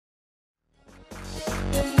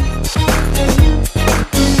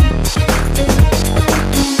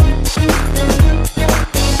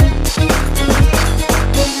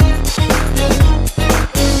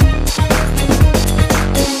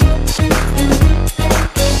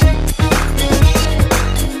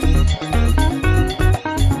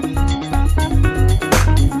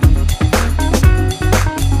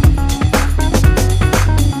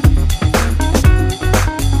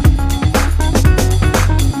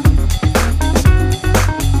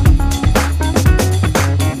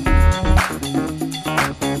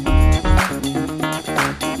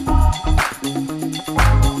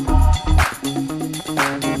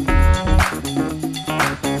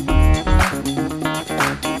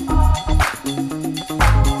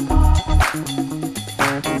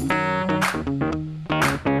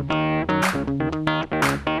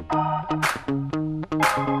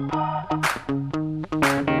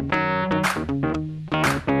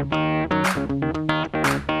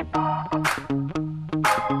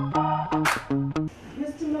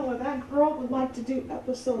to do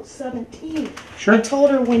episode 17. Sure. I told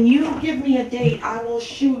her when you give me a date, I will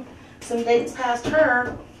shoot some dates past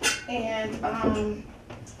her. And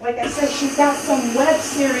like I said, she's got some web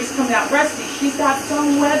series coming out. Rusty, she's got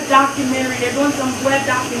some web documentary. They're doing some web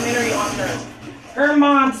documentary on her. Her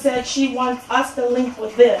mom said she wants us to link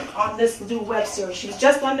with them on this new web series. She's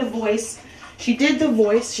just on The Voice. She did The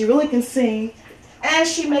Voice. She really can sing. And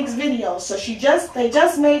she makes videos. So they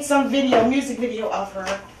just made some music video of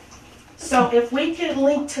her. So if we could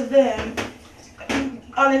link to them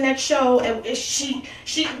on the next show,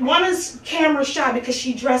 she wanted camera shy because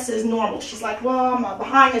she dresses normal. She's like, well, I'm a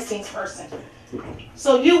behind the scenes person.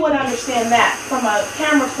 So you would understand that from a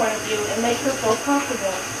camera point of view and make her feel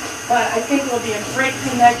comfortable. But I think it will be a great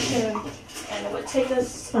connection and it would take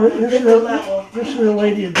us on a different level. This is the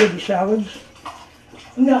lady that did the salads?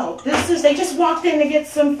 No, they just walked in to get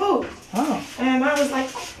some food. Oh. And I was like,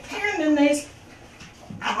 and then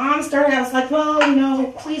Mom started, I was like,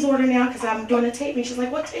 well, please order now because I'm doing a taping. She's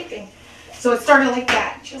like, what taping? So it started like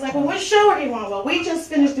that. She was like, well, what show are you on? Well, we just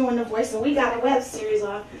finished doing The Voice and we got a web series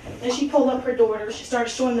on. Then she pulled up her daughter. She started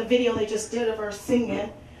showing the video they just did of her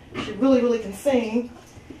singing. She really, really can sing.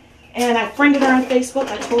 And I friended her on Facebook.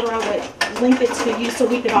 I told her I would link it to you so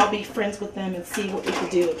we could all be friends with them and see what we could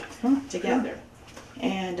do together.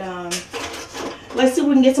 And let's see if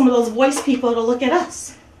we can get some of those voice people to look at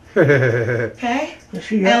us. Okay?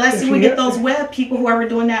 And let's see if we get those web people, whoever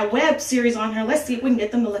doing that web series on her, let's see if we can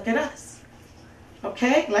get them to look at us.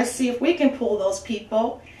 Okay? Let's see if we can pull those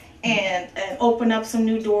people and open up some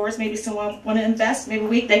new doors. Maybe someone want to invest.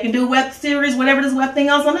 Maybe they can do a web series, whatever this web thing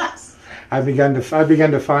is on us. I've begun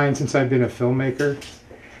to find, since I've been a filmmaker,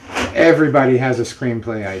 everybody has a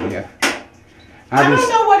screenplay idea. I don't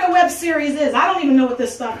know what a web series is. I don't even know what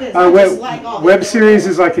this stuff is. Web series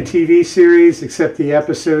is like a TV series, except the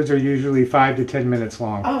episodes are usually 5 to 10 minutes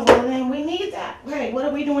long. Oh, well then we need that. Wait, what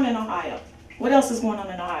are we doing in Ohio? What else is going on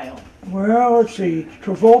in Ohio? Well, let's see.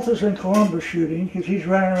 Travolta's in Columbus shooting because he's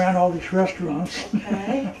running around all these restaurants.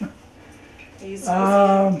 Okay. He's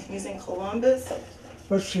in Columbus.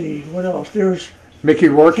 Let's see. What else? There's Mickey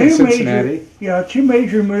Rourke in Cincinnati. Two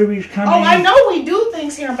major movies coming. Oh, I know we do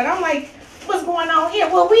things here, but I'm like, what's going on here?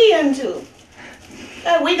 What we into?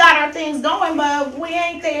 We got our things going, but we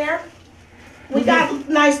ain't there. We got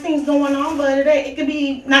nice things going on, but it could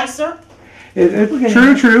be nicer.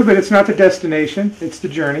 True, but it's not the destination. It's the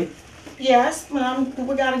journey. Yes, we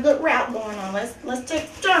got a good route going on. Let's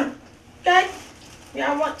take the journey. Okay?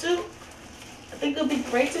 Yeah, I want to. I think it'll be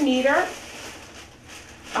great to meet her.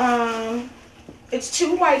 It's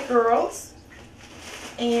 2 white girls,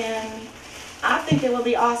 and I think it would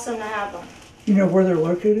be awesome to have them. You know where they're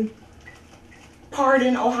located?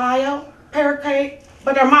 Pardon, Ohio, Paracate.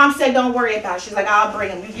 But their mom said, don't worry about it. She's like, I'll bring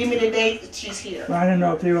them. You give me the date that she's here. I don't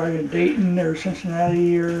know if they were in Dayton or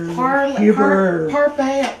Cincinnati or Huber.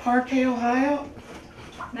 Parquet, Ohio.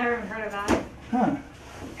 Never even heard of that. Huh.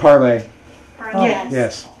 Parlay.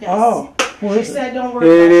 Yes. Oh. She said, don't worry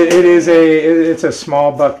about it. It's a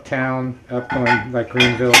small buck town up going like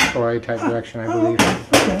Greenville, Troy type direction, I believe.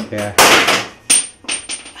 Okay. Yeah.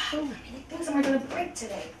 How many things am I going to break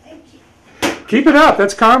today? Thank you. Keep it up.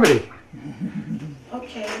 That's comedy.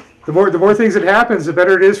 Okay. The more things that happens, the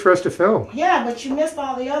better it is for us to film. Yeah, but you missed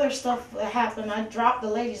all the other stuff that happened. I dropped the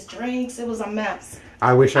ladies' drinks. It was a mess.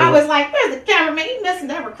 I was like, where's the cameraman? He missing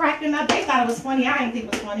that. We're cracking up. They thought it was funny. I didn't think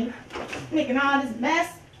it was funny. Making all this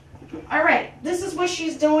mess. All right. This is what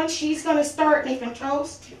she's doing. She's going to start making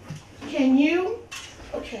toast. Can you?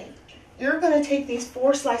 Okay. You're going to take these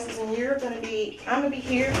 4 slices and I'm going to be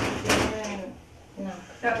here. And no.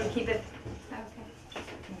 So keep it.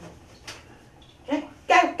 Okay.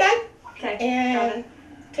 Go. Okay. And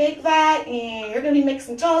take that and you're going to be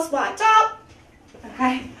making toast while I talk.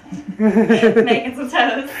 Okay. Making some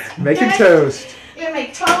toast. Making toast. You're going to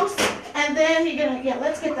make toast. And then you're going to,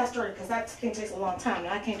 let's get that started because that thing takes a long time.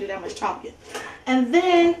 And I can't do that much talking. And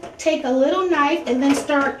then take a little knife and then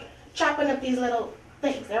start chopping up these little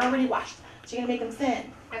things. They're already washed. So you're going to make them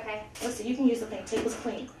thin. Okay. Let's see, you can use the thing. Take this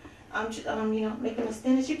clean. Make them as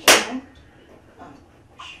thin as you can.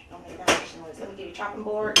 Don't make that much noise. Let me give you a chopping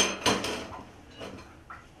board.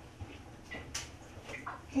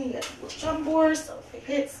 Okay, you got a little chopping board so if it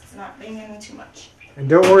hits, it's not banging too much. And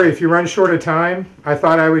don't worry, if you run short of time, I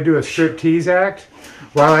thought I would do a striptease act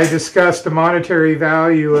while I discussed the monetary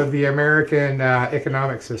value of the American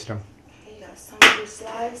economic system. Okay, you got some of these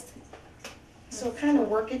sliced. So kind of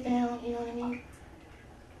work it down, you know what I mean?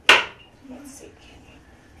 Let's see.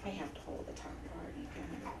 I may have to hold the top part.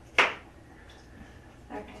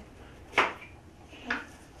 Okay.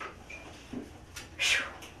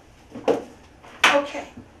 Okay.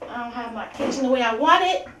 I don't have my occasion the way I want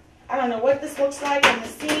it. I don't know what this looks like on the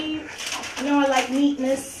seam. You know I like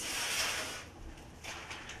neatness.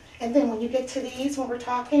 And then when you get to these, when we're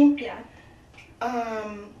talking, Yeah.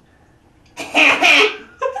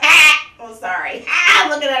 oh, sorry.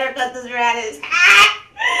 Looking at her cut this radish.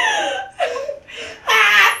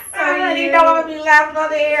 You know I'm gonna be laughing on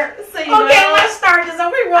the air. So you Okay, know, let's start this.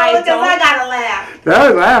 Are we rolling? Because I gotta laugh.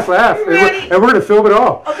 No, laugh. You ready? And we're going to film it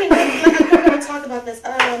all. Okay, we're gonna talk about this.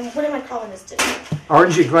 What am I calling this today?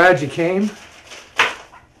 Aren't you glad you came?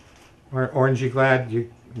 Or aren't you glad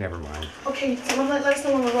you... Never mind. Okay, so let us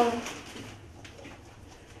know when we're rolling.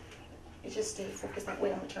 You just stay focused that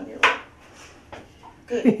way. I'm gonna turn your way.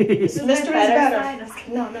 Good. This is Mr. better.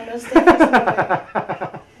 No, stay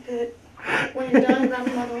focused. Good. When you're done, grab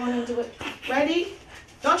another one and do it. Ready?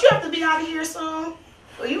 Don't you have to be out of here soon?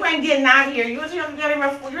 Well, you ain't getting out of here. You're not getting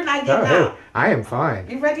out. I am fine.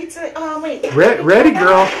 You ready to? Oh wait. Ready,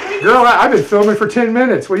 girl. Girl, I've been filming for 10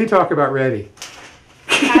 minutes. What are you talking about, ready?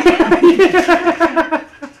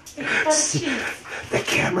 The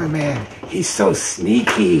cameraman, he's so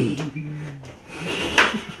sneaky.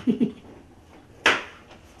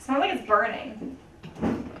 Smells like it's burning.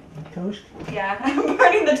 Toast? Yeah, I'm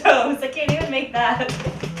burning the toast. I can't even make that.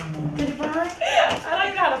 Did it burn? I don't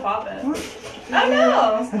even know how to pop it. What? I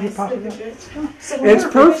know. How do you pop it up? So It's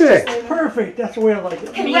perfect. Perfect. That's the way I like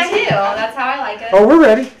it. Me too. That's how I like it. Oh, we're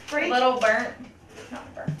ready. A little burnt.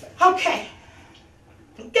 Not burnt. Okay.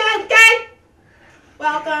 Good.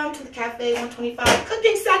 Welcome to the Cafe 125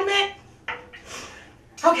 cooking segment.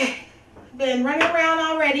 Okay. Been running around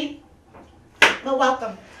already, but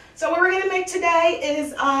welcome. So what we're gonna make today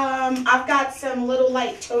is I've got some little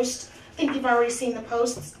light toast. I think you've already seen the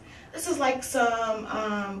posts. This is like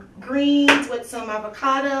some greens with some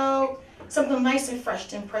avocado, something nice and fresh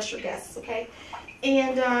to impress your guests, okay?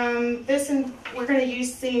 And we're gonna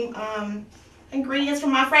use some ingredients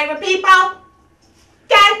from my favorite people.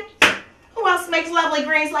 Okay? Who else makes lovely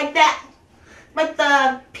greens like that? But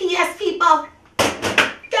the PS people.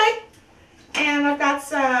 Okay? And I've got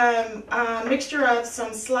some mixture of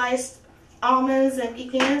some sliced almonds and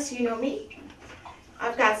pecans, you know me.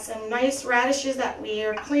 I've got some nice radishes that we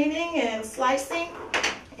are cleaning and slicing.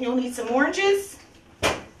 You'll need some oranges.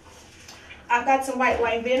 I've got some white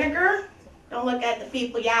wine vinegar. Don't look at the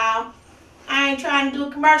people, y'all. I ain't trying to do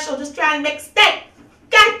a commercial, just trying to make a steak.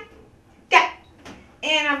 Okay? Okay.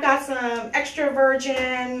 And I've got some extra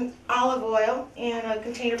virgin olive oil in a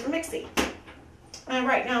container for mixing. And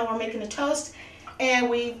right now we're making a toast. And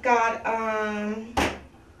we've got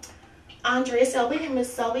Andrea Selby.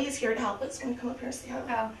 Miss Selby is here to help us. When you come up here and say hello.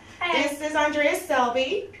 Oh. Hey. This is Andrea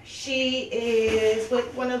Selby. She is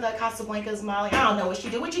with one of the Casablancas modeling. I don't know what she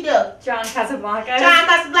do. What you do? John Casablanca. John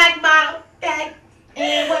Casablanca model. Okay.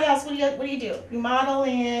 And what else? What do you do? You model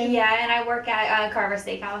and Yeah, and I work at Carver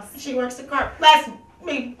Steakhouse. she works the car. Bless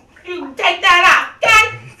me. You take that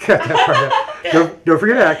out. Okay. Don't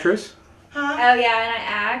forget actress. Huh? Oh yeah, and I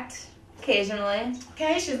act occasionally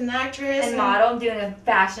Okay. She's an actress and model. I'm doing a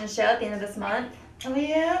fashion show at the end of this month. Oh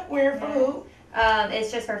yeah. Where for who? It's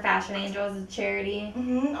just for Fashion Angels, a charity.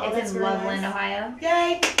 Mm-hmm. Oh, that's It's in very Loveland, nice. Ohio.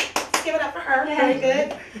 Yay! Let's give it up for her. Yay. Very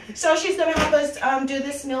good. So she's going to help us do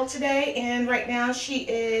this meal today, and right now she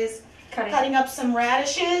is cutting up some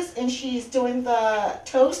radishes, and she's doing the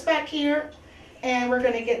toast back here, and we're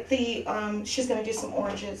going to get the, she's going to do some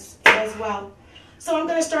oranges as well. So I'm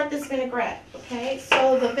going to start this vinaigrette, okay?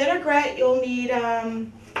 So the vinaigrette, you'll need, I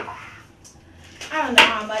don't know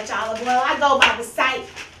how much olive oil. I go by the site,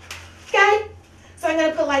 okay? So I'm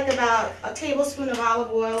going to put like about a tablespoon of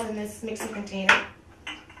olive oil in this mixing container.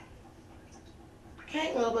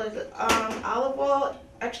 Okay, a little bit of olive oil,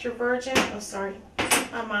 extra virgin. Oh, sorry.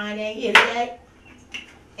 My mind ain't here today.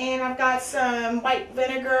 And I've got some white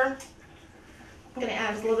vinegar. I'm going to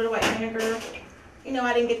add a little bit of white vinegar. You know,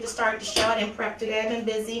 I didn't get to start the show. I didn't prep today. I've been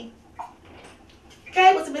busy.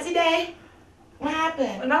 Okay, what's a busy day? What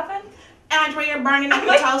happened? Nothing? Andrea burning up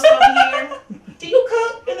the toast over here. Do you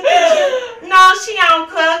cook in the kitchen? No, she don't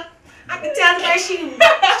cook. I can tell the way she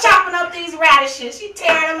chopping up these radishes. She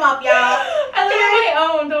tearing them up, y'all. I live on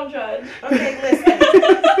my own, don't judge. Okay,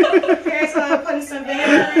 listen. Here's putting some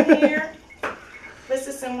vinegar in here. This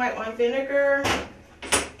is some white wine vinegar.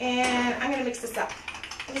 And I'm going to mix this up.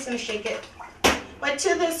 I'm just going to shake it. But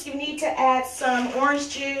to this, you need to add some orange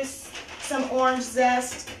juice, some orange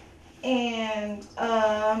zest, and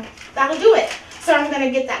that'll do it. So I'm going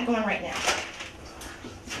to get that going right now.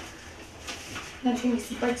 Now, do you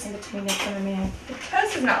see breaks in between this one, man? The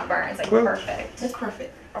toast is not burnt. It's like Well- perfect. That's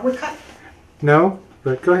perfect. Are we cut? No,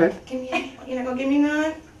 but go ahead. Give me, you're not going to give me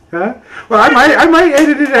none? Huh? Well, I might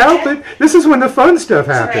edit it out, but this is when the fun stuff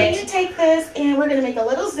Can happens. you take this and we're gonna make a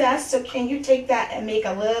little zest? So can you take that and make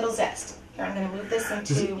a little zest? Here, I'm gonna move this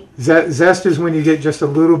into. Zest is when you get just a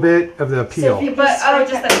little bit of the So if peel. you But spread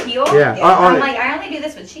just that- the peel. Yeah, Yeah. on I'm it. like, I only do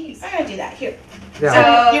this with cheese. I'm gonna do that here. Yeah.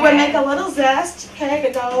 So you would Okay. make a little zest, okay,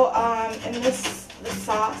 to go in this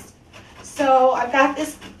sauce. So I've got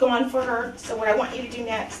this going for her. So what I want you to do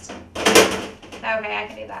next, Okay, I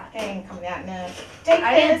can do that. and come that now. Take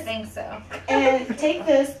I didn't this think so. and take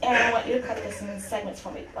this, and I want you to cut this in segments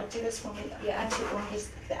for me. Like do this for me. Yeah. And two oranges,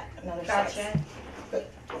 that another Gotcha. slice. Good.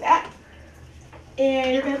 Do that.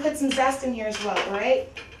 And you're gonna put some zest in here as well, right?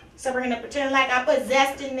 So we're gonna pretend like I put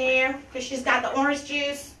zest in there because she's got the orange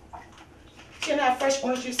juice. She's gonna have fresh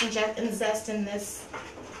orange juice and zest in this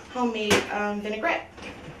homemade vinaigrette.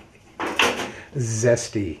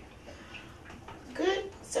 Zesty. Good.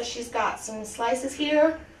 So she's got some slices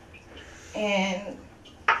here, and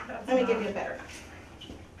let me give you a better knife.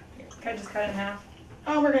 Can I just cut it in half?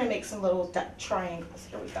 Oh, we're gonna make some little triangles.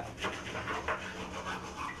 Here we go.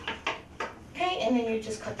 Okay, and then you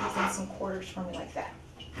just cut these in some quarters for me like that.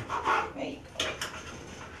 There you go.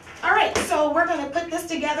 All right, so we're gonna put this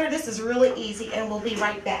together. This is really easy, and we'll be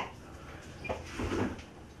right back.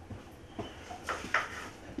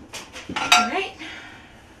 All right.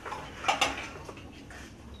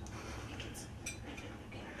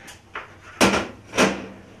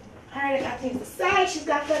 All right, I got things aside. She's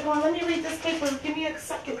got that going. Let me read this paper. Give me a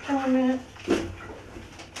second, cameraman.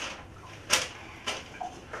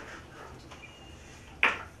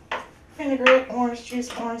 Vinaigrette, orange juice,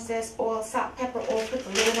 orange zest, oil, salt, pepper, oil. Put the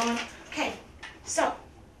lid on. Okay, so.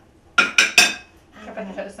 Can I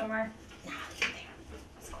put the toast somewhere? Nah, leave it there.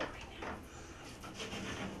 Let's go right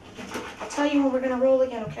now. I'll tell you when we're gonna roll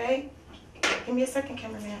again, okay? Give me a second,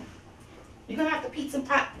 cameraman. You're gonna have to pizza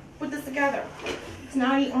pot put this together. It's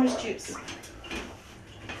not any orange juice.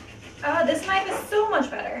 Oh, this knife is so much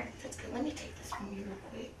better. That's good. Let me take this from you real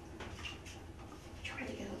quick. Try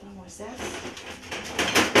to get a little more zest.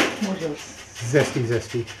 More zest.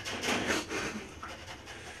 Zesty.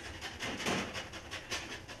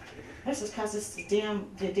 This is because it's the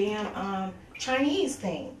damn Chinese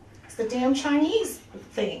thing. It's the damn Chinese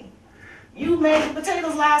thing. You made the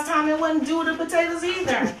potatoes last time and wouldn't do the potatoes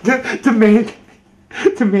either.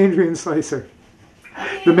 The mandarin slicer.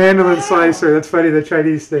 The mandolin Wow. slicer. That's funny. The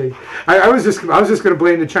Chinese thing. I was just gonna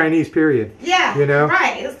blame the Chinese. Period. Yeah. You know?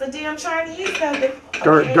 Right. It's the damn Chinese thing.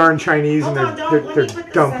 Darn Chinese Hold and on, their let me put the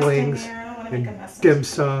zest dumplings in there. I don't want to make a and mess. dim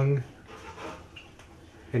sum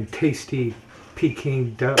and tasty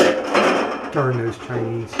Peking duck. Darn those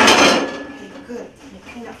Chinese. Okay, good. Let me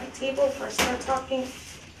clean up my table before I start talking.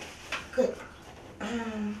 Good.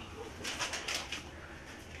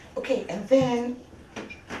 Okay, and then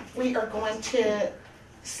we are going to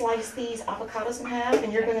slice these avocados in half,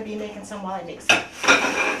 and you're going to be making some while I make some.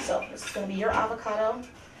 So this is going to be your avocado,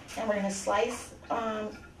 and we're going to slice, and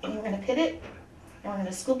we're going to pit it, and we're going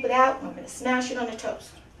to scoop it out, and we're going to smash it on the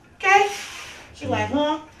toast. Okay? She's like,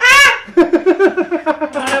 huh? Ah! I don't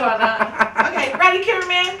know about that. Okay, ready,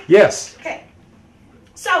 cameraman? Yes. Okay.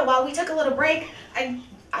 So while we took a little break,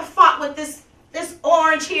 I fought with this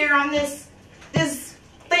orange here on this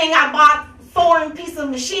thing I bought, foreign piece of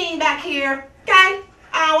machine back here. Okay.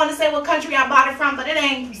 I don't want to say what country I bought it from, but it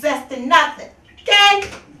ain't zesting nothing. Okay.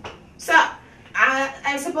 So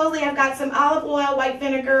I supposedly I've got some olive oil, white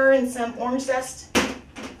vinegar, and some orange zest.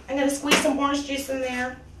 I'm gonna squeeze some orange juice in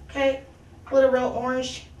there. Okay. A little real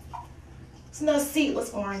orange. It's no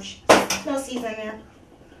seedless orange. No seeds in there.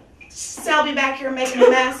 Selby back here making a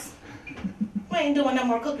mess. We ain't doing no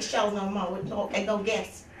more cooking shows no more with no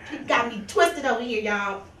guests. You got me twisted over here,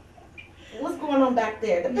 y'all. What's going on back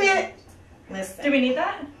there? The pit? Listen. Do we need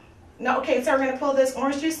that? No, okay, so we're gonna pull this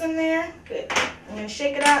orange juice in there. Good. I'm gonna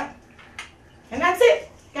shake it up. And that's it.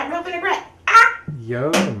 Got real vinaigrette. Ah!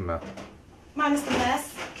 Yum. Minus the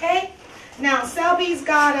mess. Okay? Now Selby's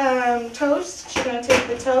got toast. She's gonna take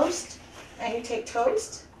the toast. And you take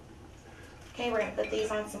toast. Okay, we're gonna put these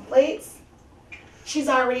on some plates. She's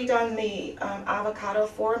already done the avocado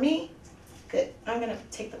for me. Good. I'm gonna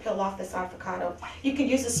take the peel off this avocado. You can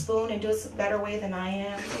use a spoon and do it a better way than I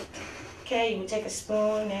am. Okay, you would take a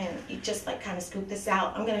spoon and you just like kind of scoop this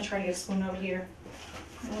out. I'm gonna try to get a spoon over here.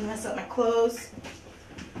 I don't wanna mess up my clothes.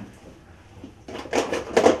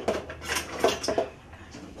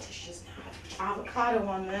 Tissues now. Avocado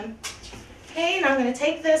on them. Okay, and I'm gonna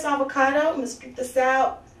take this avocado. I'm gonna scoop this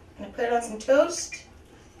out. I'm gonna put it on some toast.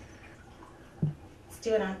 Let's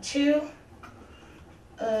do it on 2.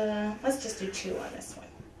 Let's just do 2 on this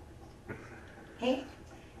one. Okay.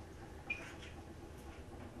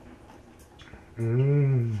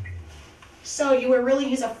 Mmm. So you would really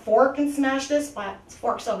use a fork and smash this, but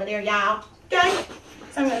fork's over there, y'all. Okay?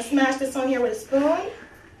 So I'm gonna smash this on here with a spoon.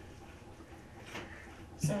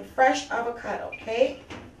 Some fresh avocado, okay?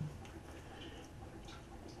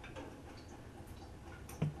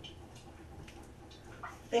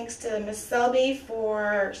 Thanks to Miss Selby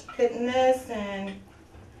for putting this and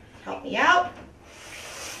help me out.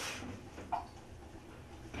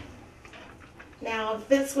 Now, if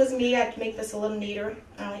this was me, I'd make this a little neater.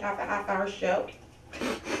 I only have a half-hour show.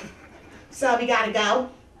 So we gotta go.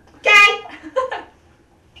 Okay?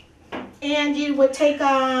 And you would take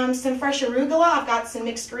some fresh arugula. I've got some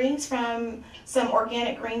mixed greens from some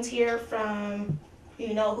organic greens here from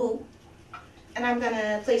you know who. And I'm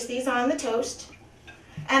gonna place these on the toast.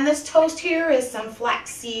 And this toast here is some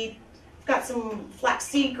flaxseed. I've got some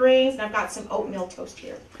flaxseed greens and I've got some oatmeal toast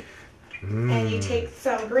here. And you take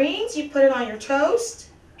some greens, you put it on your toast,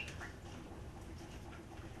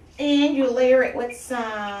 and you layer it with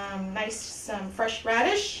some fresh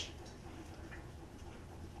radish.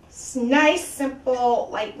 It's nice, simple,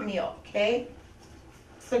 light meal, okay?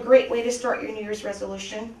 It's a great way to start your New Year's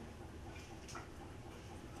resolution.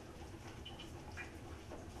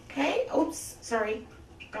 Okay, oops, sorry,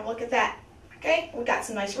 don't look at that. Okay, we got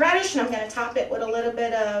some nice radish, and I'm gonna top it with a little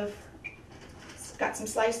bit of, got some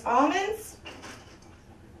sliced almonds.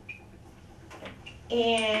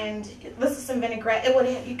 And this is some vinaigrette.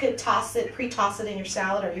 You could toss it, pre-toss it in your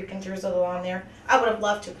salad, or you can drizzle it on there. I would have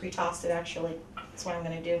loved to pre-toss it actually. That's what I'm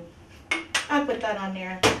gonna do. I put that on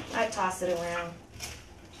there. I toss it around.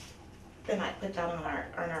 Then I put that on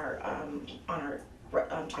our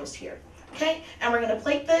toast here. Okay, and we're gonna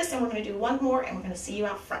plate this, and we're gonna do one more, and we're gonna see you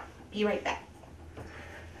out front. Be right back.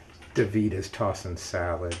 Davita's tossing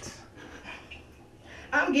salads.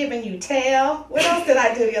 I'm giving you tail. What else did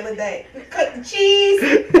I do the other day? Cut the cheese.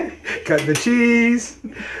 Cutting the cheese.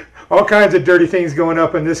 All kinds of dirty things going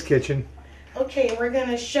up in this kitchen. Okay, we're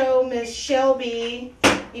gonna show Miss Shelby,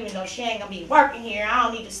 even though she ain't gonna be working here. I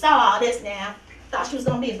don't need to start all this now. Thought she was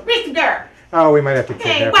gonna be a barista girl. Oh, we might have to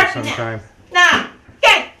Okay, kidnap her working now. sometime. Nah,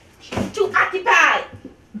 okay, she's too occupied.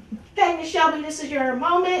 Okay, Miss Shelby, this is your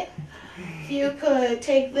moment. You could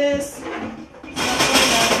take this.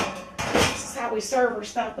 This is how we serve her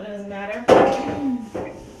stuff, but it doesn't matter.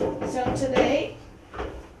 So today,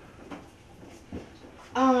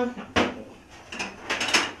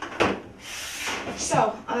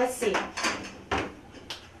 let's see.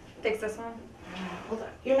 Fix this one. Hold on.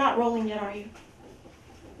 You're not rolling yet, are you?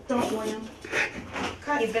 Don't, William.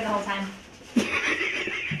 Cut. He's been the whole time.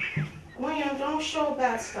 William, don't show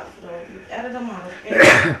bad stuff, though. You edit them out,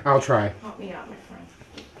 okay? I'll try. Help me out, my friend.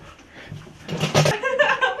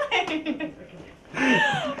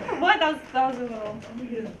 What? That was a little.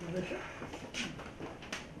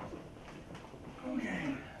 Okay.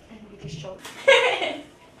 And you just show.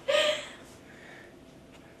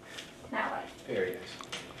 Now what? There he is.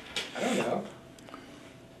 I don't know.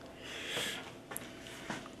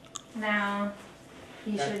 Now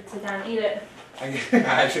you should sit down and eat it.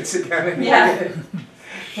 I should sit down and Yeah. eat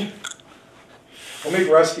it. We'll make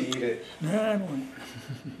Rusty eat it. No, I won't.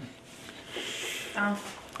 Oh.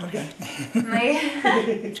 Okay. Like,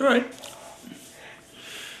 That's right.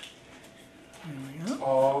 There we go.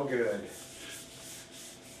 All good.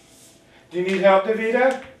 Do you need help, Davita?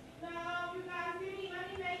 No, you guys, let me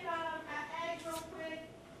make an egg real quick.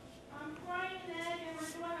 I'm frying an egg and we're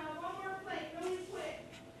doing one more plate really quick.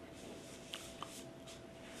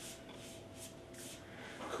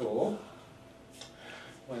 Cool.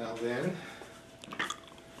 Well then,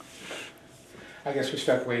 I guess we're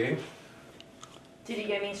stuck waiting. did you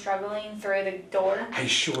get me struggling through the door? I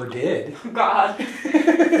sure did. God.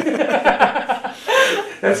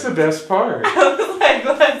 That's the best part. I was like,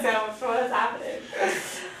 what's happening?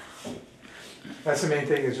 That's the main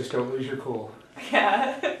thing, is just don't lose your cool.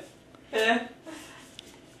 Yeah. Yeah.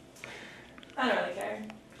 I don't really care.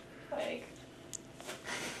 Like,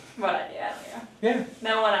 what I do, I don't care. Yeah.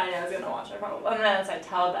 No one I know is gonna watch it, probably. Unless I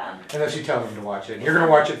tell them. Unless you tell them to watch it. You're going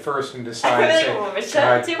to watch it first and I decide. really say, want to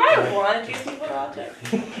 "God, do I want these people to watch it?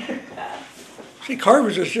 Yeah. See,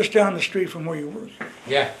 Carver's is just down the street from where you work.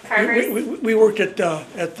 Yeah. Carver's? We worked at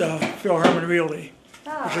Phil Harmon Realty,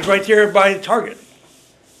 which is Oh. right there by Target,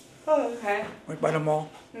 Oh, okay. right by the mall.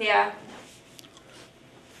 Yeah.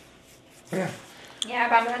 Yeah. Yeah,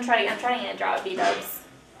 but I'm trying to get a job at B-Dubs.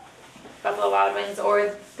 Buffalo Wild Wings,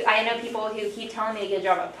 or I know people who keep telling me to get a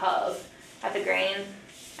job at Pub at the Grain.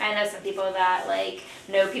 I know some people that like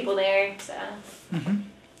know people there, so.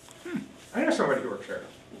 I know somebody who works there.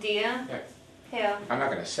 Do you? Yeah. Who? I'm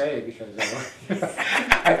not going to say because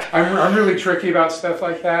I'm really tricky about stuff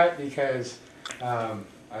like that because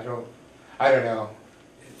I don't know.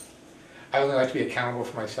 I only like to be accountable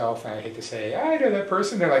for myself, and I hate to say, I know that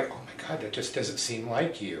person. They're like, oh my God, that just doesn't seem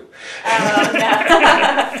like you. Oh,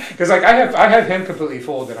 no. Because like I have him completely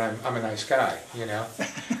fooled that I'm a nice guy, you know.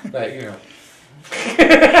 But you know.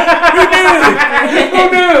 Oh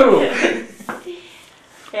no!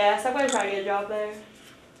 Yeah, so I'm going to try to get a job there.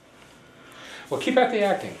 Well, keep at the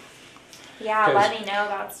acting. Yeah, let me know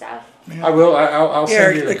about stuff. Yeah. I will. I'll Yeah,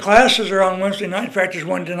 send you. the classes are on Wednesday night. In fact, there's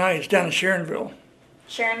one tonight. It's down in Sharonville.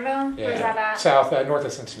 Sharonville? Where's that at? South, north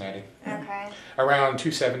of Cincinnati. Okay. Around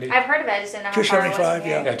 270. I've heard of it, I just didn't know how far it was. 275,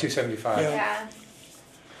 yeah. Yeah, 275.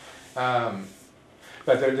 Yeah.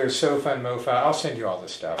 But they're so fun, MoFa. I'll send you all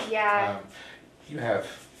this stuff. Yeah. You have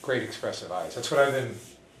great expressive eyes. That's what I've been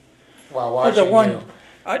while But watching the one, you.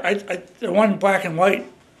 the one black and white,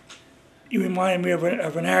 you remind me of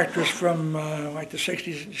an actress from like the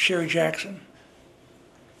 60s, Sherry Jackson.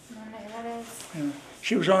 I don't know who that is. Yeah.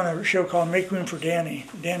 She was on a show called Make Room for Danny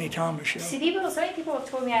Thomas show. See, so many people have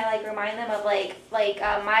told me I like remind them of like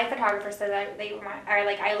my photographer said that they remind, or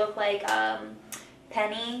like I look like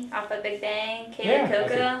Penny off of Big Bang, Kate and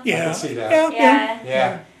Coco. I can see that.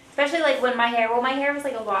 Yeah. Especially like when my hair was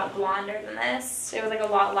like a lot blonder than this. It was like a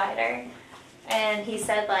lot lighter. And he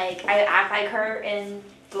said like I act like her and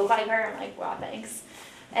look like her. I'm like, wow, thanks.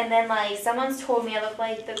 And then like someone's told me I look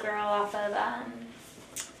like the girl off of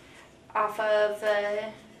the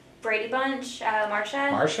Brady Bunch, Marsha.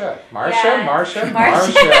 Marsha.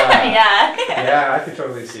 Yeah. Yeah, I could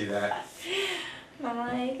totally see that. I'm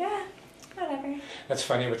like, yeah, whatever. That's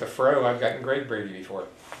funny with the fro. I've gotten great Brady before.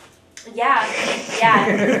 Yeah.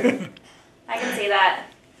 I can see that.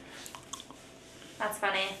 That's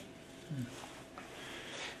funny.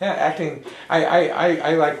 Yeah, acting.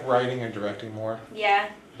 I like writing and directing more, Yeah.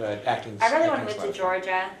 but acting. I really want to move to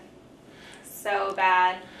Georgia. So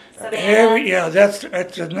bad. Yeah, that's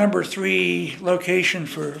the number 3 location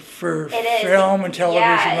for film and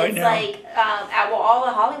television right now. Yeah, it's like, all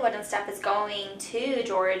the Hollywood and stuff is going to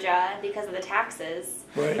Georgia because of the taxes.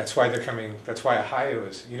 Right. That's why they're coming. That's why Ohio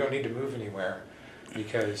is. You don't need to move anywhere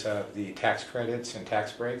because of the tax credits and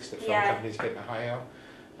tax breaks that film companies get in Ohio.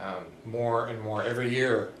 More and more every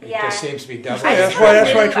year. It just seems to be doubling. That's why.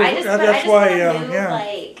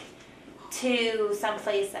 Like, to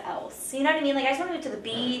someplace else. You know what I mean? Like, I just want to move to the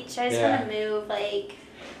beach. I just want to move, like,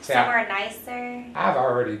 somewhere nicer. I've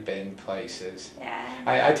already been places. Yeah.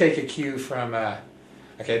 I take a cue from, a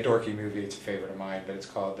dorky movie. It's a favorite of mine, but it's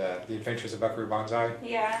called The Adventures of Buckaroo Banzai.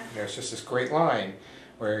 Yeah. There's just this great line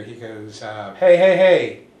where he goes,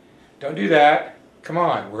 hey, don't do that. Come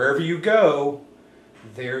on, wherever you go,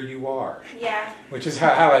 there you are. Yeah. Which is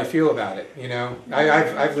how I feel about it, you know.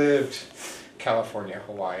 I've lived California,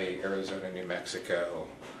 Hawaii, Arizona, New Mexico,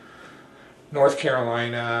 North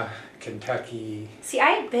Carolina, Kentucky. See,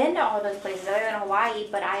 I've been to all those places other than Hawaii,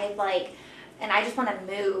 but and I just want to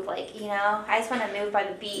move, like, you know, I just want to move by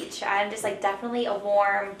the beach. I'm just, like, definitely a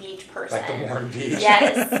warm beach person. Like the warm beach.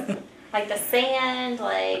 Yes. Like the sand,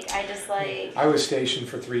 like, I just, like... I was stationed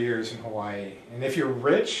for 3 years in Hawaii, and if you're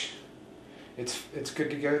rich, it's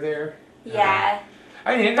good to go there. Yeah.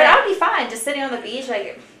 But I would be fine just sitting on the beach,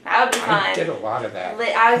 like, I would be fine. I did a lot of that.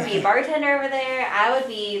 I would be a bartender over there.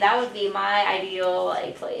 That would be my ideal,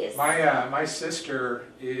 like, place. My sister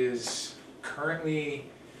is currently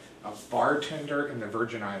a bartender in the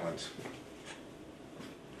Virgin Islands.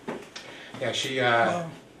 Yeah, she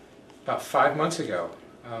about 5 months ago,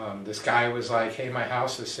 this guy was like, "Hey, my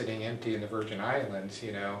house is sitting empty in the Virgin Islands.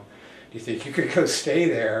 You know, do you think you could go stay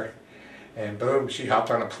there?" And boom, she hopped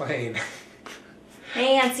on a plane.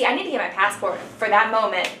 Man, see, I need to get my passport for that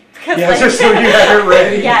moment. Yeah, like, just so you have it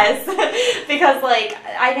ready. Yes, because like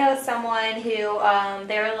I know someone who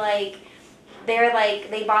they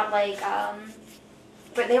bought like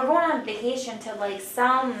but they were going on vacation to like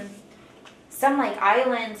some like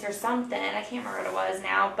islands or something. I can't remember what it was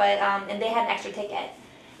now, but and they had an extra ticket,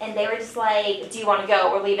 and they were just like, "Do you want to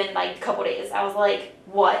go? We're leaving like a couple days." I was like,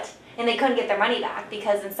 "What?" And they couldn't get their money back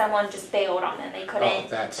because then someone just bailed on them. They couldn't. Oh,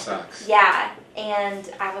 that sucks. Yeah, and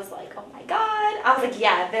I was like, "Oh my god!" I was like,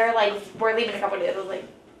 "Yeah." They're like, "We're leaving in a couple days." I was like,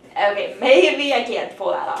 "Okay, maybe I can't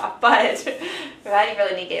pull that off," but I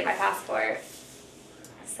really need to get my passport.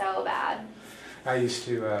 So bad. I used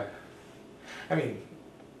to.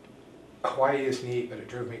 Hawaii is neat, but it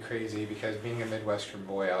drove me crazy because being a Midwestern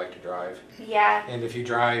boy, I like to drive. Yeah. And if you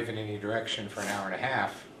drive in any direction for an hour and a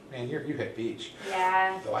half, man, you hit beach.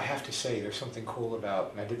 Yeah. Though I have to say, there's something cool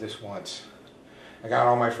about, and I did this once. I got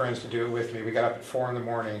all my friends to do it with me. We got up at 4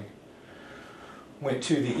 a.m, went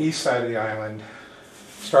to the east side of the island,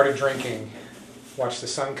 started drinking, watched the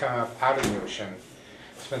sun come up out of the ocean,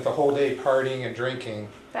 Spent the whole day partying and drinking.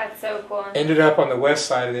 That's so cool. Ended up on the west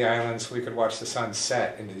side of the island so we could watch the sun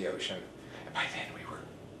set into the ocean. And by then we were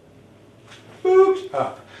booped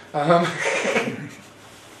up.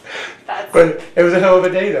 But it was a hell of a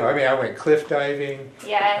day though. I mean, I went cliff diving.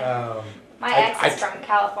 Yeah. My ex is from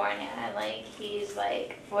California, and like he's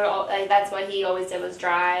like, that's what he always did was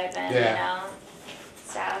drive and you know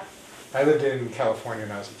stuff. I lived in California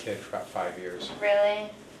when I was a kid for about 5 years. Really?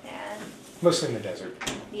 Yeah. Mostly in the desert.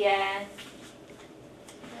 Yeah.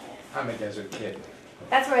 I'm a desert kid.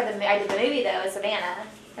 That's where I did the movie though, Savannah.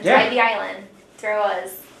 And Yeah. Tybee Island. That's where it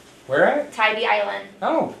was. Where at? Tybee Island.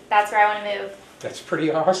 Oh. That's where I want to move. That's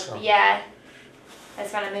pretty awesome. Yeah. I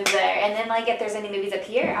just want to move there. And then like if there's any movies up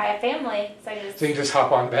here, I have family. So you can just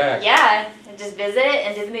hop on back. Yeah. And just visit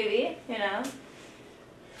and do the movie, you know.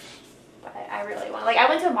 But I really want, like I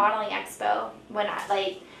went to a modeling expo when I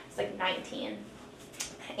was like 19.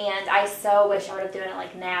 And I so wish I would have done it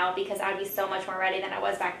like now because I'd be so much more ready than I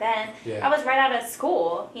was back then. Yeah. I was right out of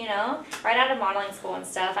school, you know, right out of modeling school and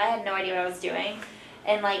stuff. I had no idea what I was doing.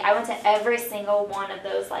 And like I went to every single one of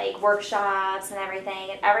those like workshops and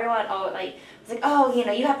everything, and everyone was like, oh, you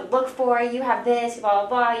know, you have to look for it, you have this, blah blah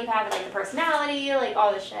blah, you have like the personality, like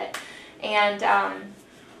all this shit. And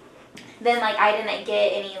then like I didn't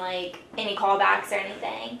get any callbacks or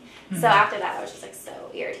anything. So after that I was just like so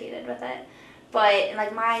irritated with it. But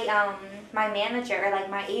like my manager or like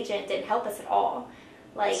my agent didn't help us at all.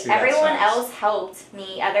 Like everyone else helped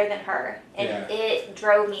me other than her, and it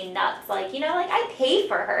drove me nuts. Like, you know, like I paid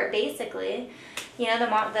for her basically, you know,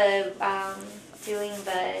 the doing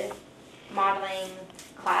the modeling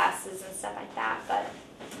classes and stuff like that. But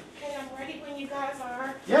okay, I'm ready when you guys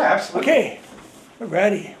are. Yeah, absolutely. Okay, we're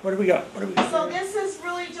ready. What do we got? So this is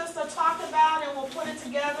really just a talk about, and we'll put it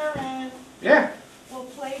together, and we'll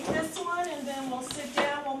play this one, and then we'll sit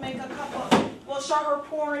down. We'll make a couple. We'll show her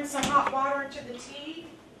pouring some hot water into the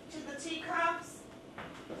teacups,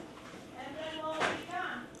 and then we'll be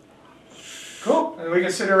done. Cool. And we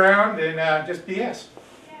can sit around and just BS.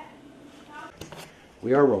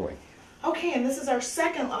 We are rolling. Okay, and this is our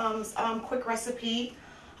second quick recipe.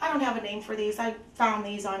 I don't have a name for these. I found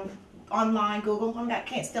these online, Google. I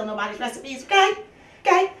can't steal nobody's recipes. Okay,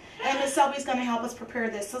 okay. And Miss Selby's gonna help us prepare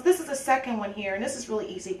this. So this is the second one here, and this is really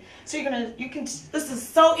easy. So this is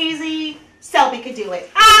so easy. Selby could do it.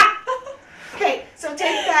 Ah! Okay, so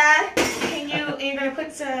take that, and you're gonna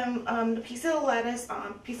put some piece of lettuce,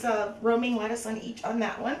 piece of romaine lettuce on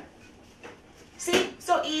that one. See,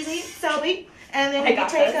 so easy, Selby. And then you can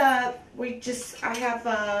take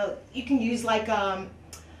you can use like a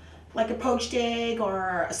poached egg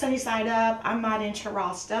or a sunny side up. I'm not into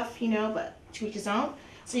raw stuff, you know, but to each his own.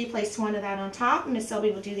 So you place one of that on top, and Miss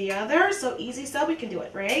Selby will do the other. So easy, Selby can do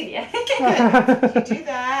it, right? yeah. Good. You do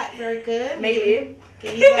that. Very good. Maybe.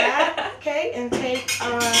 Give you that. Okay, and take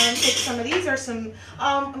some of these. Or some.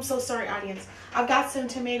 I'm so sorry, audience. I've got some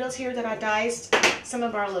tomatoes here that I diced. Some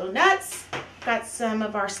of our little nuts. Got some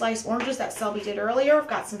of our sliced oranges that Selby did earlier. I've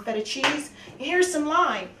got some feta cheese. And here's some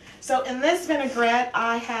lime. So in this vinaigrette,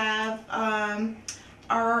 I have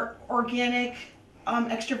our organic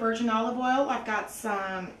extra virgin olive oil. I've got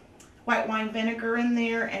some white wine vinegar in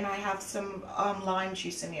there, and I have some lime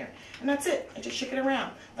juice in here. And that's it. I just shook it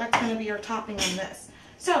around. That's going to be our topping on this.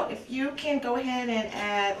 So if you can go ahead and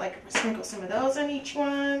add, sprinkle some of those on each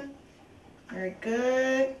one. Very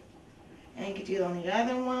good. And you can do it on the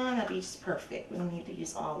other one. That'd be just perfect. We don't need to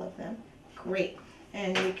use all of them. Great.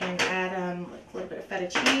 And you can add a little bit of feta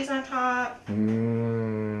cheese on top. You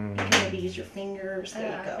can maybe use your fingers.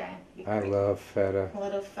 There you go. Okay. I love feta. A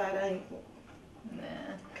little feta.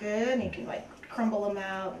 Good. And you can crumble them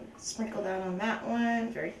out and sprinkle that on that one.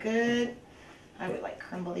 Very good. I would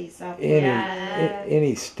crumble these up.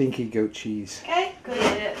 Any stinky goat cheese. Okay,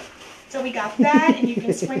 good. So we got that, and you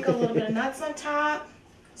can sprinkle a little bit of nuts on top.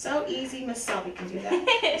 So easy, Miss Selby can do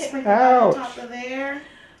that. Sprinkle that on top of there.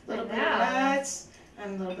 A little bit of nuts,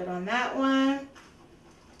 and a little bit on that one.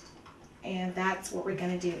 And that's what we're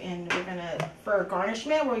going to do. And we're going to, for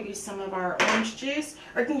garnishment, we'll use some of our orange juice.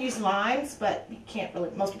 Or you can use limes, but you can't really,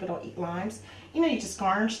 most people don't eat limes. You know, you just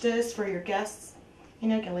garnish this for your guests. You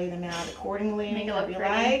know, you can lay them out accordingly. Make it look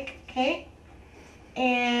pretty. Okay.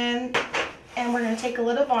 And we're going to take a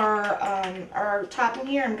little of our topping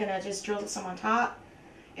here. I'm going to just drizzle some on top.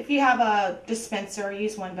 If you have a dispenser,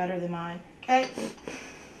 use one better than mine. Okay?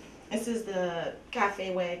 This is the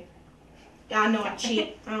cafe way. Yeah, I know I'm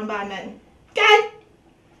cheap. I don't buy nothing. Okay?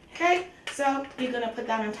 Okay? So you're going to put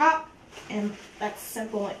that on top. And that's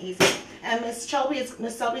simple and easy. And Miss Selby's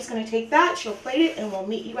going to take that. She'll plate it, and we'll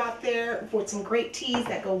meet you out there with some great teas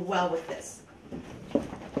that go well with this.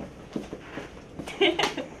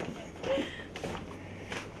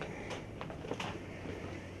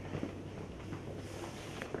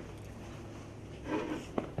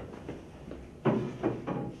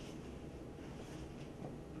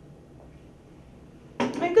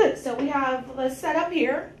 And good. So we have the setup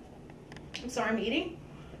here. I'm sorry, I'm eating.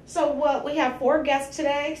 So we have 4 guests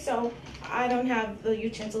today. So I don't have the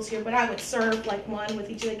utensils here, but I would serve like one with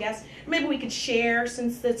each of the guests. Maybe we could share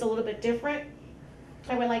since it's a little bit different.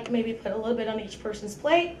 I would like maybe put a little bit on each person's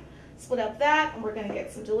plate, split up that, and we're gonna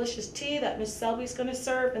get some delicious tea that Miss Selby's gonna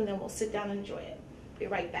serve, and then we'll sit down and enjoy it. Be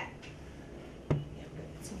right back. Yeah,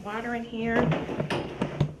 put some water in here.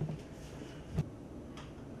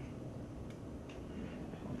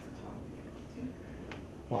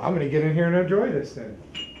 Well, I'm gonna get in here and enjoy this then.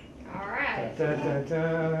 All right. Da, da,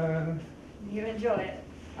 da, da. You enjoy it.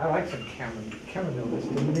 I like some chamomile. It's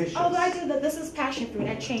delicious. Oh, but I did that. This is passion fruit.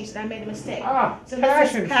 I changed it. I made a mistake. Ah, So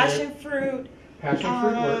passion this is passion fruit, Passion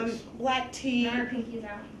fruit works. black tea, Got our pinkies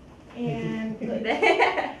out. and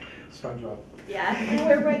SpongeBob. Yeah. and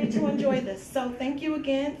we're ready to enjoy this. So thank you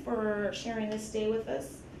again for sharing this day with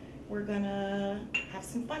us. We're gonna have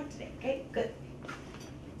some fun today. Okay, good.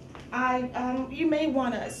 You may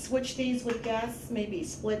want to switch these with guests, maybe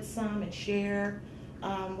split some and share.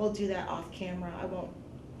 We'll do that off camera. I won't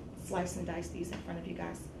slice and dice these in front of you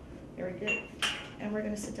guys. Very good. And we're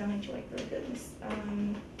gonna sit down and enjoy it. Very good.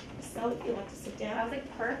 So if you'd like to sit That down. was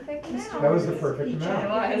like perfect. Mr. That was the perfect Each amount.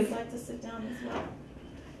 other, It was. if you'd like to sit down as well.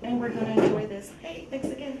 And we're gonna enjoy this. Hey, thanks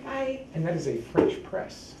again. Bye. And that is a French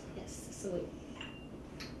press. Yes, salute.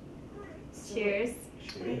 Cheers.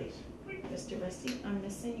 She is. Mr. Rusty, I'm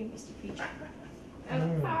missing you, Mr. Peach.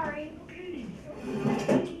 Oh, sorry.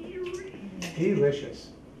 Delicious.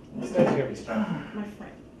 That's yummy stuff. My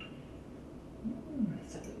friend.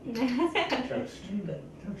 Toast. Good.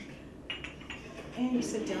 And you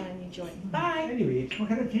sit down and enjoy. Bye. And you eat. What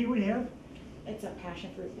kind of tea we have? It's a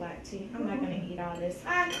passion fruit black tea. I'm not gonna eat all this.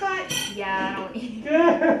 I'm cut. Yeah, I don't eat.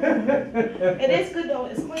 It is good though.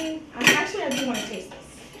 It's clean. Actually, I do want to taste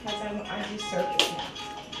this because I just served it now.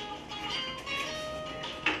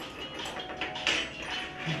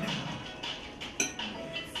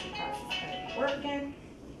 Working.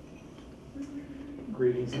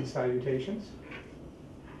 Greetings and salutations.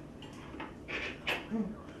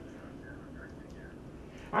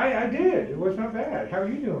 I did. It was not bad. How are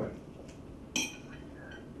you doing?